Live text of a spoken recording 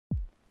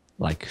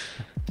like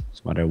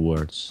some other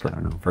words. I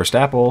don't know. First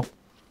apple.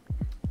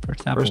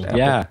 First apple. First apple.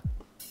 Yeah.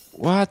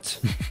 What?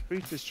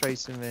 Creeper's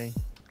chasing me.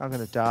 I'm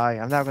going to die.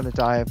 I'm now going to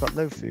die. I've got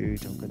no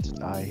food. I'm going to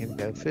die. Here we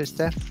go. First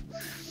death.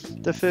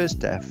 The first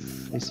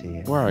death is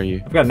here. Where are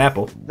you? I've got an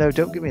apple. No,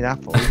 don't give me an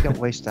apple. You can't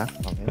waste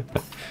apple on me.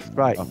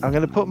 Right. Oh. I'm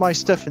going to put my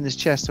stuff in this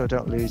chest so I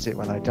don't lose it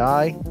when I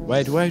die.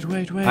 Wait.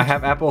 I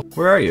have apple.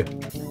 Where are you?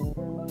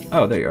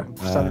 Oh, there you are.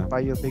 Standing by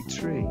your big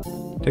tree.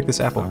 Take this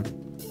apple.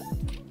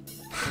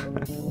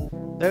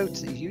 No,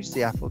 use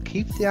the apple.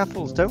 Keep the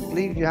apples. Don't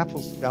leave your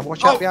apples.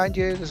 Watch out behind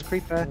you. There's a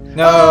creeper.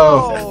 No!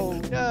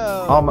 Oh,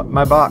 no! Oh,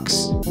 my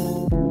box.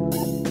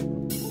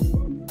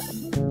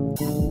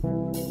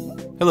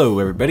 Hello,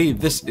 everybody.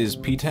 This is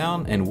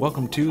P-Town, and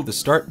welcome to the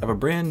start of a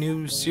brand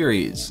new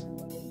series.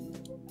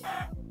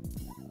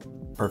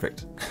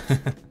 Perfect.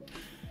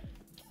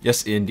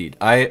 Yes, indeed.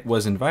 I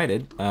was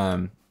invited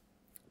to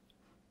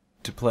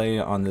play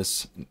on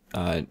this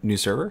new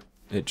server.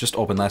 It just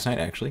opened last night,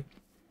 actually,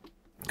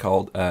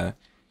 called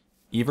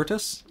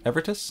Evertus.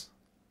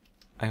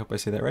 I hope I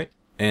say that right.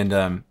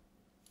 And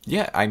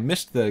yeah, I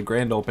missed the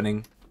grand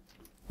opening,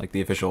 like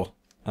the official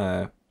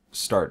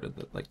start of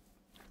the, like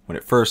when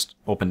it first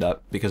opened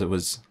up, because it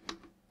was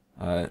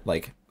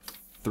like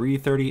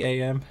 3:30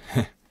 a.m.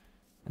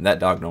 and that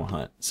dog don't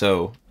hunt.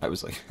 So I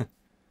was like,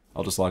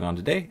 I'll just log on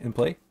today and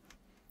play.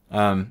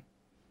 And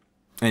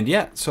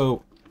yeah,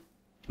 so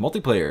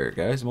multiplayer,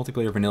 guys,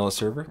 multiplayer vanilla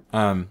server.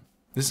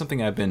 This is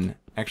something I've been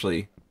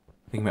actually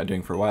thinking about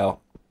doing for a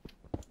while.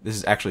 This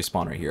is actually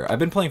spawn right here. I've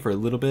been playing for a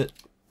little bit,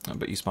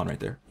 but you spawn right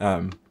there.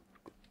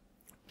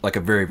 Like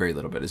a very, very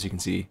little bit. As you can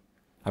see,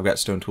 I've got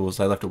stone tools.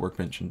 I left a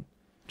workbench and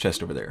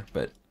chest over there.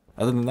 But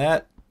other than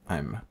that,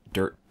 I'm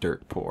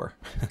dirt poor.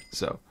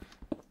 So,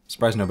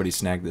 surprised nobody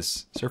snagged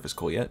this surface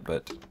coal yet,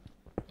 but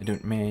I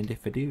don't mind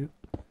if I do.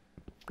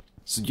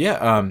 So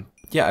yeah,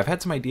 yeah, I've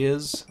had some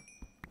ideas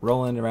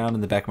rolling around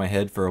in the back of my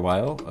head for a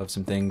while of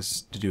some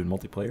things to do in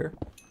multiplayer.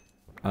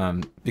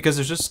 Because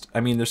there's just, I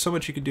mean, there's so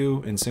much you could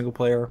do in single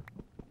player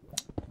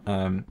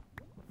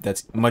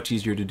that's much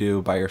easier to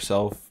do by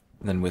yourself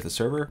than with a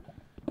server.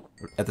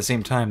 At the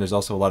same time, there's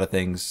also a lot of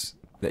things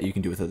that you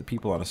can do with other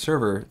people on a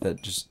server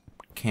that just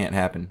can't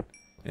happen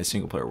in a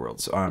single player world.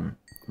 So I'm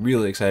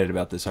really excited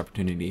about this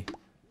opportunity,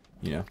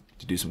 you know,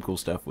 to do some cool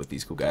stuff with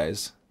these cool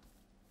guys.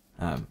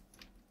 I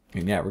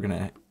mean, yeah, we're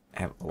gonna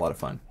have a lot of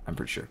fun, I'm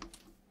pretty sure.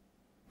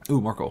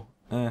 Ooh, more coal.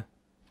 That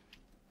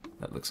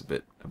looks a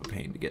bit of a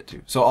pain to get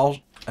to. So I'll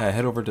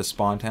head over to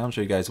Spawn Town,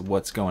 show you guys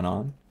what's going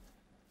on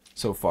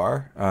so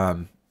far.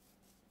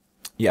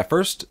 Yeah,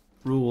 first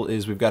rule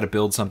is we've got to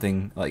build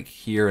something like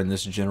here in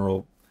this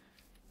general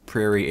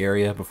prairie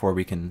area before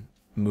we can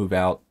move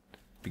out,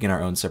 begin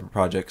our own separate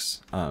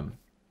projects.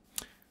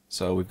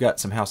 So we've got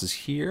some houses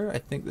here. I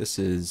think this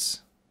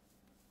is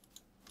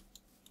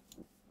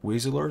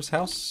Weaselor's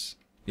house.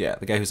 Yeah,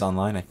 the guy who's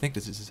online. I think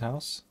this is his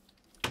house.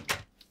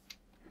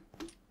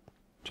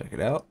 Check it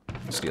out.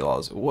 Steal all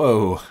his...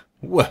 Whoa!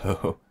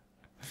 Whoa!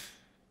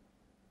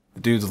 The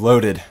dude's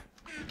loaded.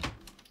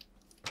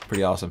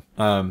 Pretty awesome.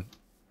 And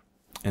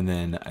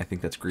then I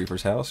think that's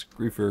Griefer's house.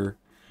 The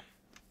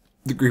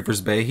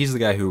Griefer's Bay. He's the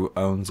guy who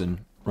owns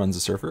and runs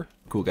the server.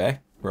 Cool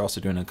guy. We're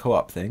also doing a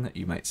co-op thing that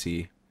you might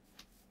see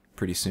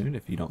pretty soon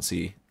if you don't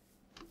see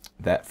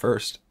that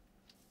first.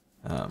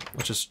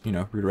 Let's just, you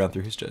know, root around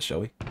through his chest,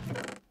 shall we?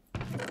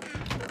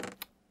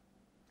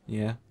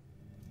 Yeah.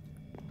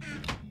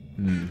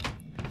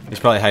 He's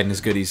probably hiding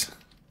his goodies.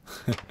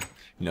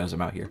 He knows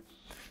I'm out here.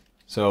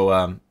 So,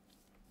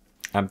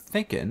 I'm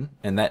thinking,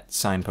 and that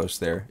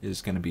signpost there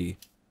is going to be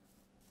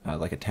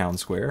like a town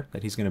square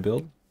that he's going to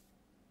build.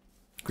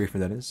 Griefer,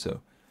 that is.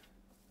 So,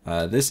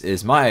 this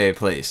is my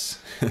place.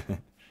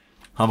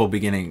 Humble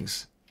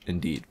beginnings,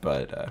 indeed.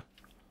 But if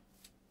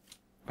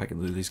I can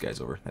lure these guys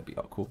over, that'd be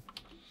all cool.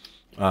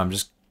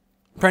 Just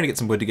trying to get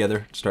some wood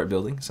together to start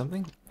building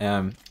something.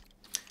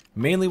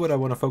 Mainly what I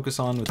want to focus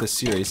on with this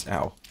series,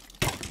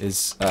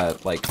 is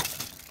like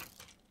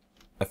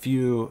a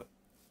few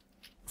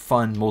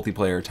fun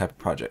multiplayer type of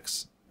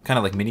projects, kind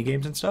of like mini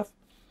games and stuff.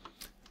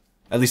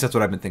 At least that's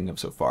what I've been thinking of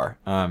so far.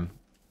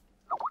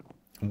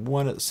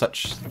 One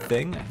such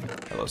thing,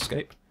 hello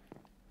Skype,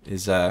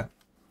 is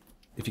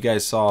if you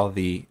guys saw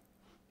the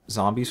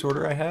zombie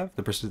sorter I have,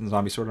 the persistent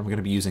zombie sorter, I'm going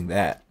to be using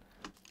that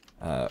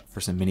for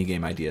some mini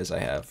game ideas I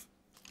have.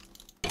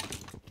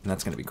 And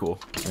that's going to be cool.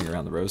 Running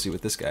around the rosy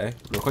with this guy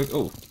real quick.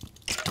 Oh,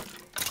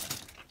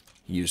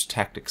 he used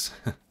tactics.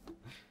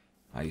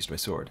 I used my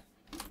sword.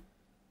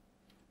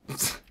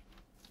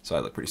 So I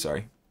look pretty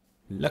sorry.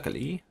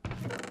 Luckily,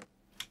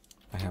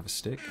 I have a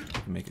stick. I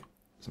can make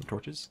some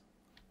torches.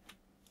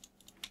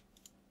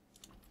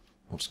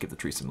 We'll just give the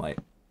tree some light.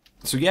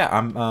 So yeah,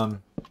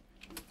 I'm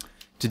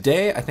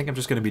today I think I'm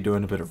just going to be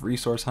doing a bit of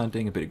resource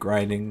hunting, a bit of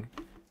grinding,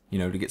 you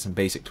know, to get some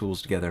basic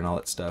tools together and all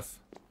that stuff.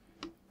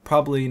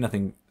 Probably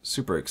nothing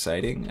super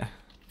exciting.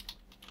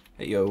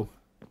 Hey yo.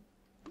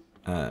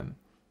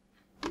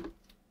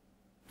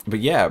 But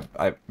yeah,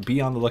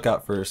 be on the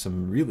lookout for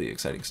some really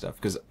exciting stuff,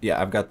 because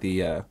yeah, I've got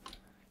the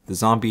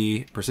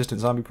the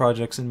persistent zombie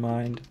projects in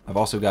mind. I've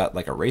also got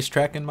like a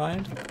racetrack in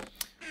mind.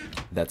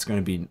 That's going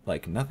to be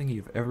like nothing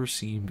you've ever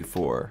seen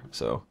before.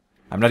 So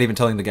I'm not even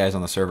telling the guys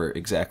on the server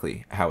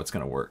exactly how it's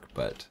going to work,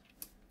 but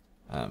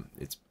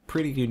it's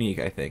pretty unique,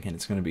 I think, and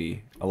it's going to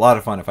be a lot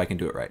of fun if I can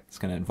do it right. It's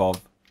going to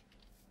involve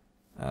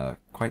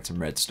quite some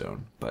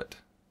redstone, but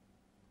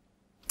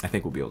I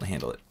think we'll be able to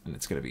handle it, and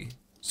it's going to be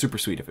super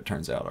sweet if it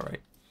turns out all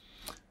right.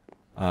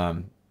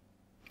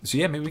 So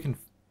yeah, maybe we can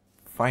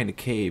find a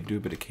cave, do a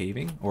bit of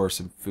caving, or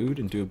some food,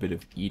 and do a bit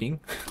of eating.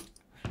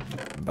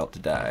 I'm about to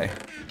die.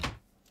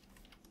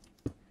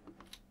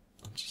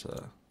 Let's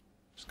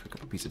just cook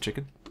up a piece of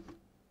chicken.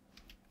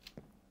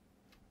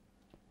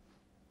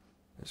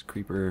 There's a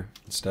creeper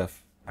and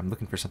stuff. I'm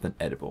looking for something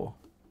edible.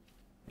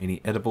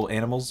 Any edible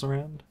animals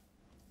around?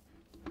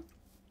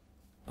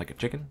 Like a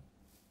chicken?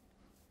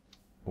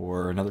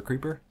 Or another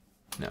creeper?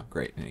 No,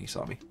 great. And he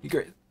saw me. You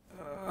great.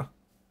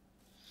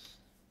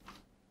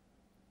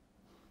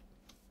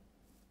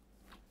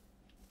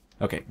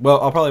 Okay, well,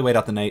 I'll probably wait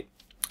out the night,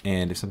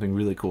 and if something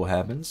really cool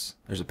happens,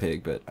 there's a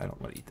pig, but I don't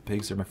want to eat the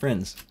pigs. They're my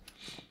friends.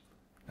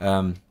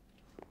 Yeah,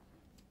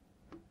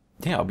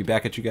 I'll be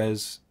back at you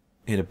guys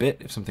in a bit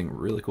if something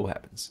really cool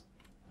happens.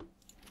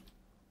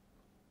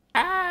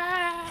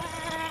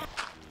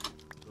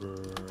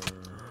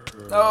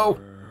 Oh!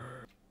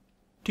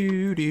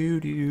 Do do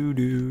do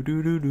do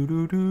do do do do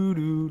do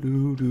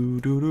do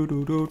do do do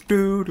do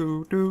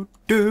do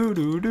do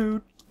do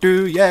do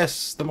do.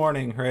 Yes, the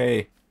morning,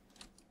 hooray!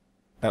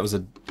 That was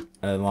a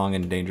long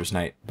and dangerous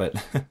night, but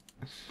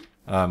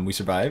we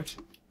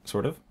survived,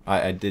 sort of.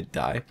 I did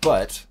die,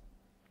 but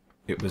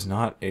it was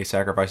not a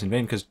sacrifice in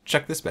vain, because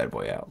check this bad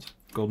boy out.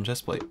 Golden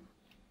chest plate.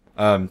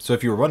 So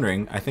if you were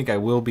wondering, I think I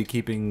will be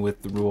keeping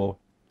with the rule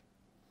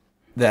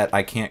that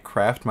I can't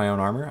craft my own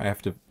armor. I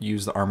have to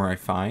use the armor I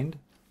find.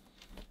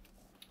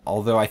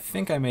 Although I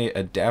think I may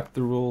adapt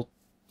the rule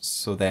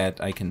so that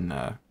I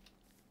can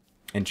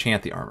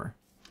enchant the armor.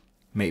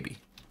 Maybe.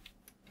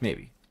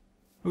 Maybe.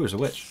 Ooh, there's a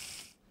witch.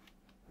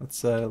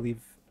 Let's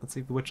leave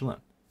the witch alone.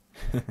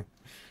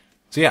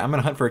 So yeah, I'm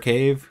gonna hunt for a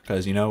cave,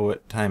 because you know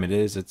what time it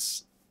is.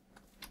 It's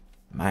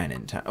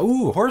mining time.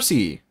 Ooh,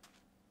 horsey!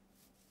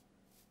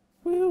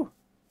 Woo!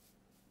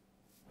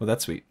 Well,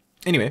 that's sweet.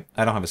 Anyway,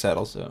 I don't have a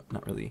saddle, so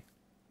not really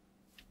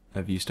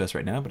of use to us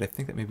right now, but I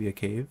think that may be a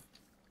cave.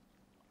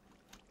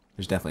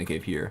 There's definitely a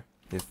cave here.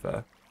 If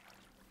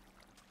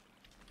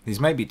these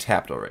might be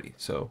tapped already,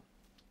 so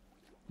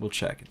we'll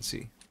check and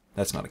see.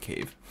 That's not a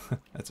cave.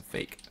 That's a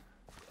fake.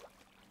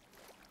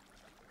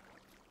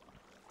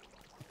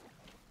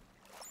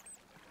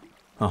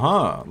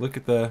 Look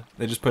at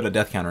they just put a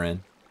death counter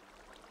in.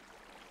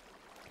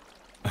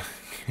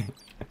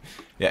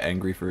 Yeah,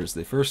 and Griefer is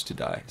the first to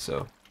die,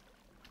 so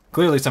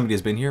clearly somebody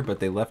has been here, but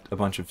they left a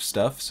bunch of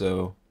stuff,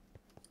 so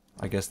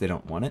I guess they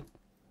don't want it.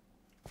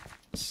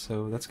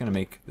 So that's going to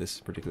make this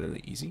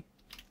particularly easy.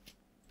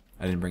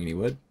 I didn't bring any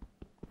wood.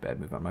 Bad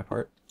move on my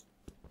part.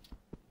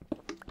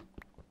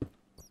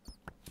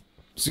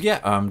 So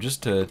yeah,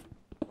 just to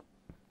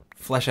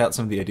flesh out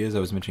some of the ideas I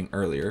was mentioning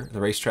earlier, the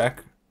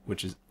racetrack,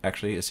 which is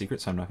actually a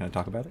secret, so I'm not going to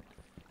talk about it.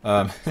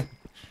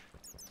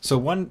 So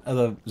one of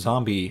the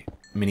zombie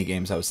mini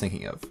games I was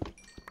thinking of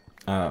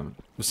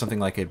was something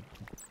like a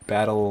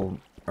battle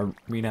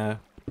arena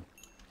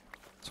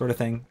sort of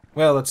thing.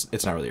 Well,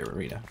 it's not really an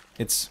arena.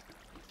 It's,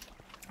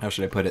 how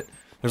should I put it?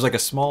 There's like a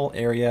small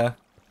area,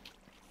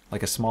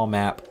 like a small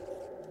map.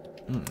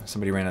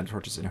 Somebody ran out of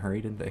torches in a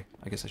hurry, didn't they?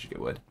 I guess I should get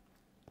wood.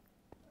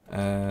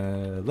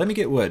 Let me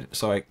get wood,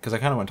 so because I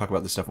kind of want to talk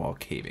about this stuff while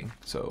caving.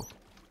 So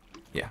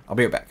yeah, I'll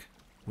be right back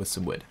with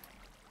some wood.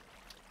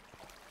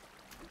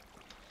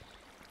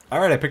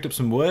 Alright, I picked up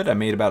some wood. I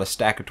made about a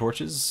stack of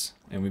torches,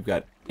 and we've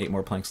got 8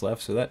 more planks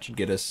left, so that should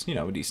get us, you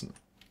know, a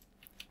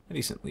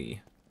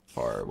decently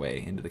far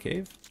way into the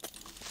cave.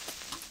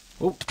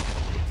 Oh,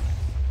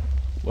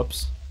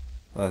 whoops.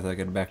 I thought I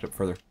could have backed up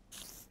further.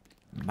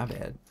 My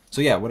bad.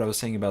 So yeah, what I was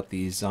saying about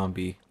the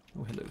zombie...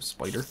 Oh, hello,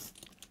 spider.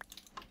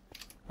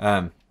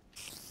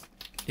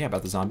 Yeah,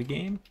 about the zombie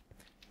game.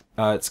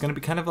 It's going to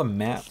be kind of a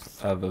map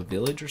of a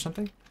village or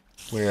something,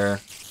 where...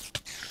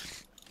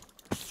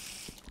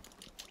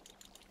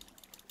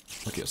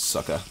 Look at you,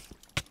 sucker.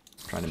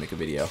 Trying to make a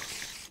video.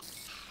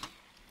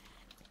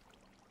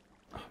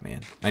 Oh,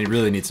 man. I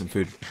really need some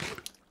food.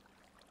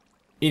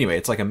 Anyway,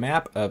 it's like a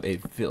map of a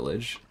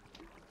village.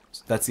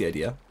 That's the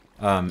idea.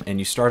 And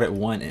you start at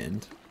one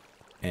end,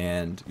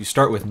 and you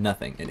start with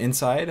nothing. And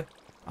inside,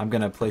 I'm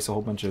going to place a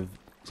whole bunch of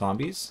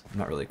zombies. I'm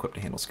not really equipped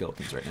to handle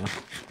skeletons right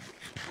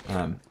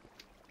now.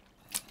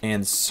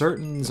 And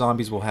certain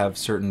zombies will have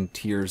certain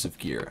tiers of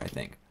gear, I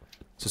think.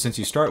 So since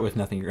you start with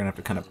nothing, you're going to have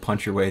to kind of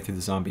punch your way through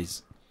the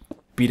zombies.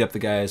 Beat up the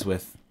guys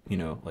with, you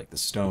know, like the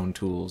stone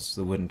tools,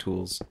 the wooden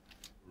tools,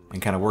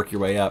 and kind of work your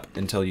way up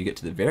until you get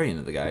to the very end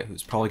of the guy,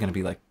 who's probably going to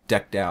be, like,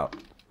 decked out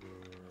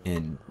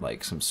in,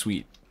 like, some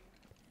sweet,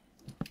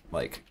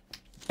 like,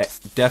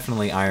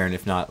 definitely iron,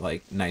 if not,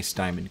 like, nice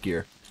diamond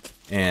gear.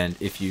 And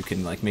if you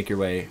can, like, make your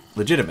way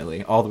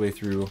legitimately all the way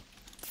through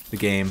the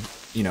game,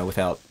 you know,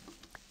 without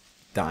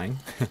dying.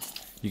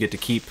 You get to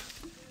keep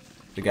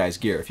the guy's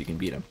gear if you can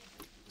beat him.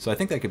 So I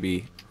think that could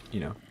be, you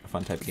know, a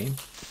fun type of game.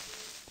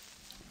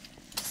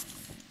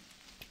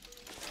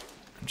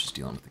 I'm just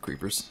dealing with the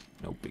creepers.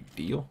 No big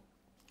deal.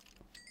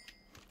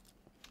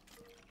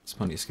 There's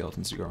plenty of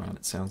skeletons to go around,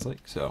 it sounds like.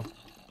 So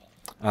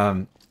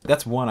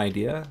that's one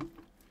idea.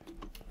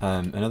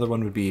 Another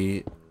one would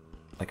be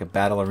like a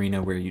battle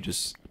arena where you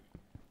just...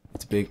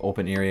 It's a big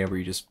open area where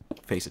you just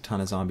face a ton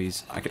of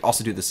zombies. I could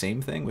also do the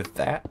same thing with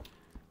that,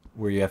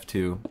 where you have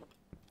to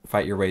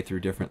fight your way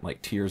through different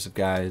like tiers of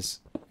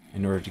guys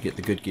in order to get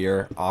the good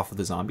gear off of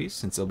the zombies,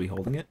 since they'll be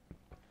holding it.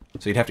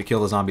 So you'd have to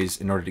kill the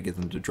zombies in order to get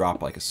them to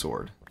drop like a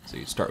sword. So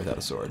you'd start without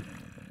a sword,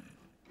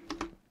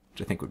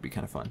 which I think would be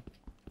kind of fun.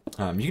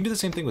 You can do the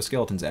same thing with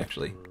skeletons,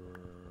 actually.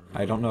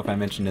 I don't know if I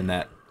mentioned in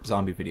that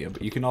zombie video,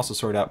 but you can also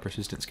sort out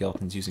persistent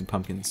skeletons using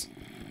pumpkins.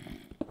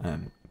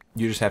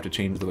 You just have to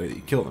change the way that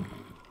you kill them.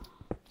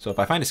 So if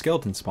I find a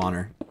skeleton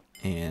spawner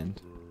and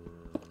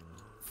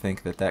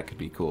think that that could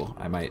be cool,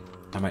 I might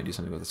do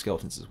something with the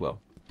skeletons as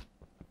well.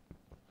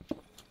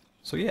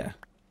 So yeah.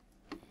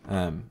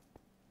 Let's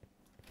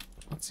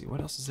see, what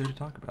else is there to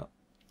talk about?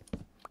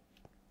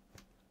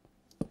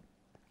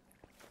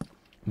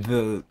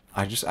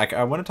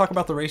 I want to talk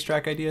about the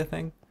racetrack idea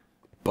thing,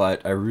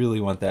 but I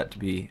really want that to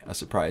be a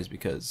surprise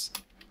because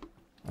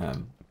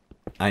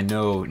I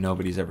know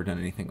nobody's ever done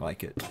anything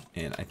like it,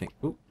 and I think,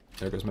 oop,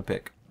 there goes my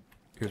pick.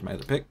 Here's my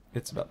other pick.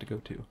 It's about to go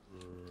too.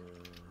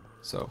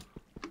 So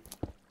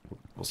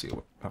we'll see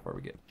how far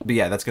we get. But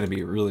yeah, that's gonna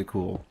be really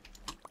cool.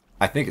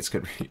 I think it's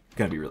gonna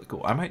be really cool.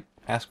 I might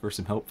ask for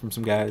some help from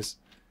some guys.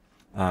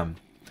 Oh,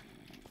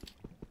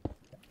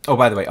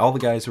 by the way, all the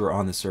guys who are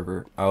on this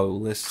server, I'll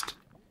list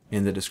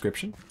in the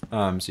description,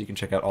 so you can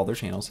check out all their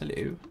channels.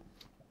 Hello.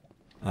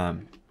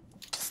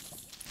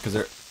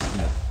 Because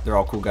they're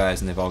all cool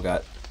guys and they've all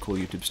got cool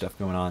YouTube stuff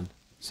going on.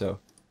 So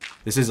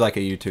this is like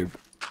a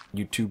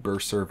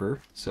YouTuber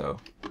server. So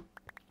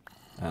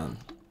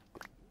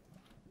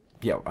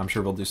yeah, I'm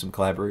sure we'll do some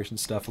collaboration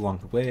stuff along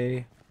the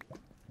way,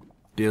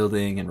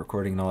 building and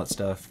recording and all that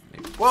stuff.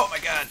 Whoa, my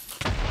God!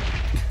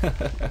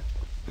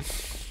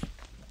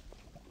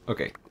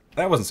 Okay,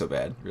 that wasn't so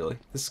bad, really.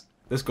 This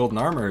golden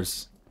armor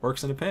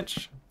works in a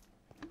pinch,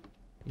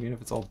 even if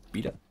it's all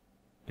beat up.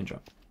 And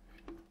jump.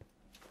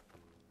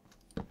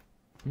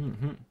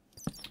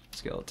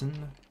 Skeleton.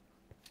 I'm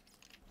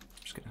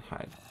just gonna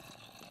hide.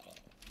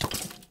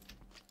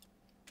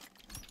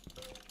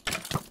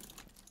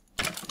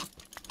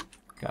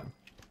 Got him.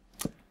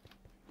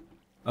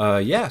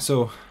 Yeah,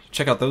 so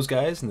check out those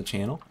guys in the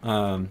channel.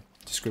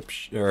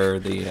 Description or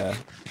the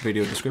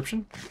video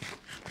description.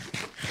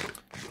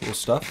 Cool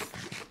stuff.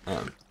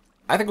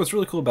 I think what's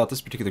really cool about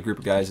this particular group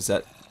of guys is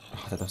that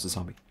that was a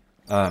zombie.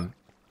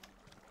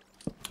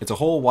 It's a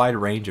whole wide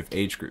range of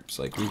age groups.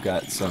 Like we've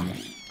got some.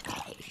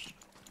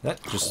 Did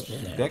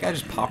that guy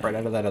just pop right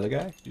out of that other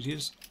guy? Did he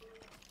just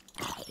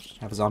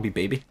have a zombie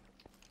baby?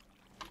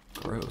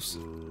 Gross.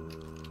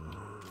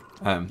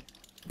 But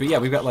yeah,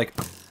 we've got like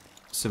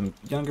some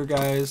younger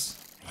guys,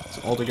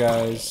 some older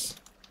guys.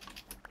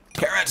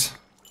 Carrot!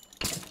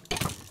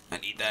 I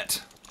need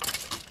that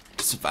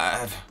to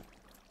survive,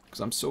 because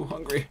I'm so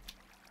hungry.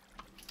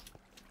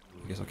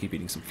 I guess I'll keep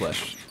eating some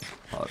flesh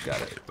while I've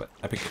got it, but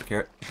I picked up a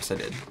carrot. Yes, I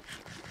did.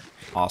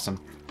 Awesome.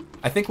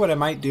 I think what I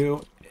might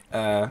do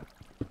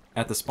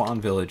at the spawn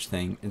village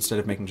thing, instead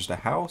of making just a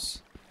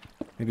house,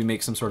 maybe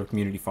make some sort of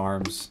community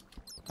farms,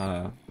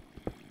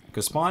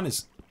 because spawn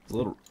is a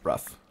little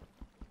rough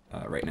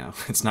right now.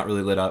 It's not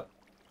really lit up.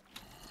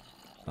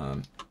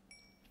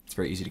 It's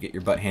very easy to get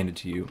your butt handed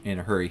to you in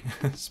a hurry,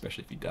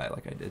 especially if you die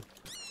like I did.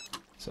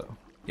 So,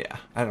 yeah,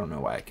 I don't know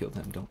why I killed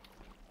him.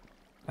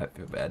 I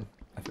feel bad.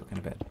 I feel kind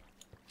of bad.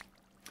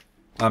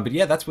 But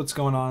yeah, that's what's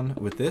going on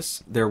with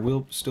this. There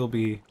will still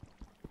be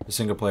the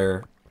single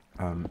player,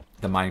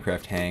 the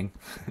Minecraft hang,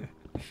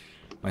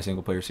 my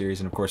single player series,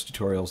 and of course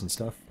tutorials and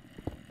stuff.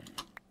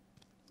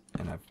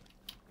 And I've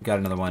got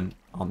another one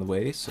on the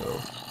way, so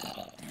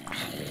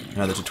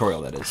another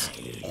tutorial, that is.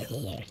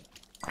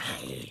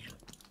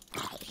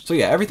 So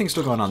yeah, everything's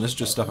still going on. This is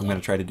just stuff I'm going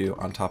to try to do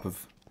on top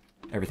of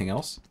everything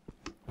else.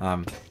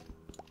 And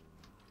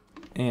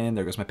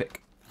there goes my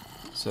pick.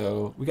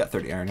 So we got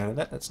 30 iron out of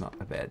that. That's not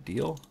a bad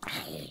deal.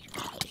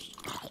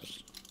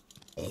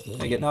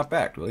 And get knocked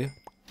back, will you?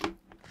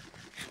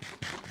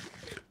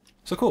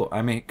 So cool.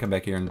 I may come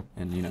back here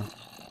and you know,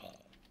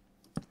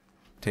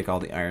 take all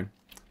the iron.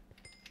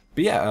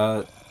 But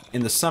yeah,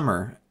 in the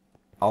summer,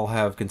 I'll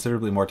have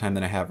considerably more time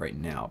than I have right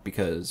now,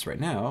 because right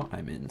now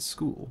I'm in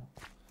school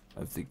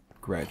of the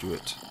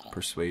graduate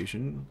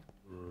persuasion,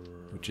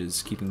 which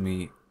is keeping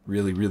me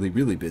really, really,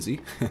 really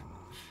busy.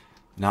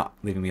 Not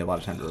leaving me a lot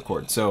of time to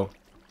record. So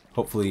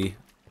hopefully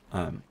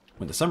when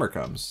the summer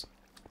comes,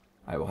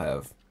 I will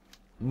have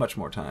much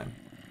more time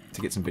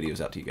to get some videos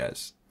out to you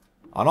guys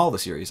on all the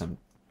series I'm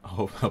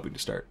hoping to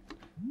start.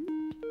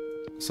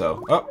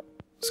 So, oh,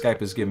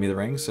 Skype is giving me the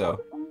ring,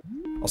 so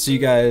I'll see you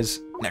guys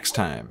next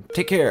time.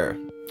 Take care.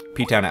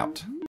 P-Town out.